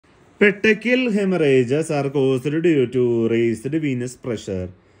Petechial hemorrhages are caused due to raised venous pressure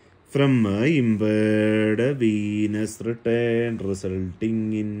from inward venous return,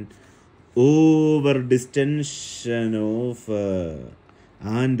 resulting in overdistension of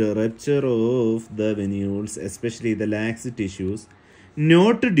and rupture of the venules, especially the lax tissues,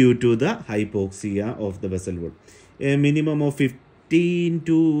 not due to the hypoxia of the vessel wall. A minimum of 15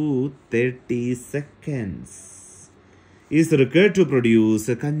 to 30 seconds is required to produce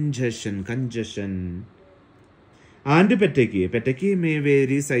a congestion. And petechiae may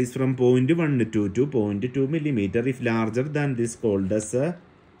vary size from 0.1 to 2.2 millimeter. If larger than this, called as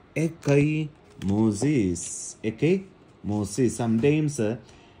ecchymosis. Sometimes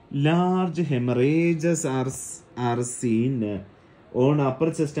large hemorrhages are seen on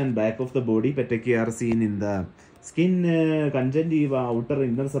upper chest and back of the body. Petechiae are seen in the skin, conjunctiva, outer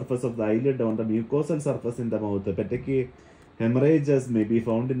inner surface of the eyelid, on the mucosal surface in the mouth. Petechiae hemorrhages may be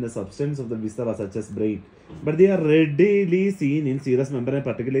found in the substance of the viscera such as brain, but they are readily seen in serous membrane,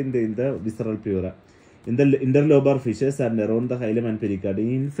 particularly in the visceral pleura, in the interlobar fissures and around the hilum and pericardium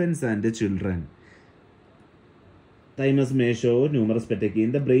in infants and children. Thymus may show numerous petechiae.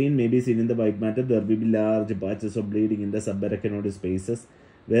 In the brain may be seen in the white matter. There will be large patches of bleeding in the subarachnoid spaces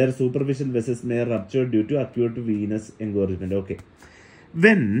where superficial vessels may rupture due to acute venous engorgement. Okay.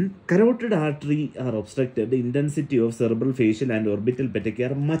 When carotid artery are obstructed, the intensity of cerebral, facial and orbital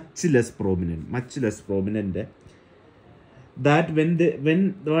petechiae are much less prominent. That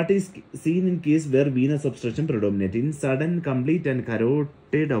when what is seen in case where venous obstruction predominates. In sudden, complete and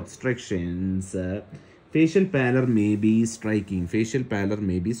carotid obstructions, facial pallor may be striking.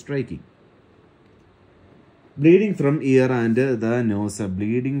 Bleeding from ear and the nose.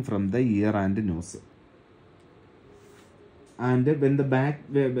 And when the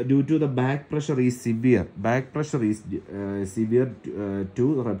due to the back pressure is severe,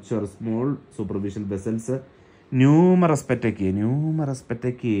 to rupture small superficial vessels. Numerous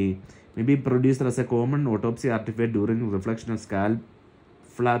petechiae may be produced as a common autopsy artifact during reflection of scalp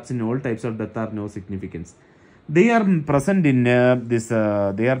flaps in all types of death are no significance. They are present in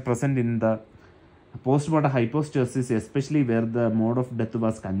the post-mortem hypostasis, especially where the mode of death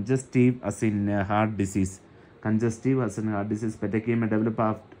was congestive, as in heart disease. Petechiae may develop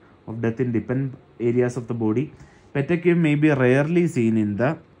after of death in different areas of the body. Petechiae may be rarely seen in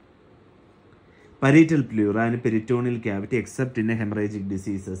the parietal pleura and peritoneal cavity, except in hemorrhagic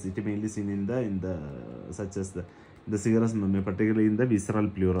diseases. It is mainly seen in the such as the serous membrane, particularly in the visceral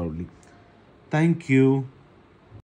pleura only. Thank you.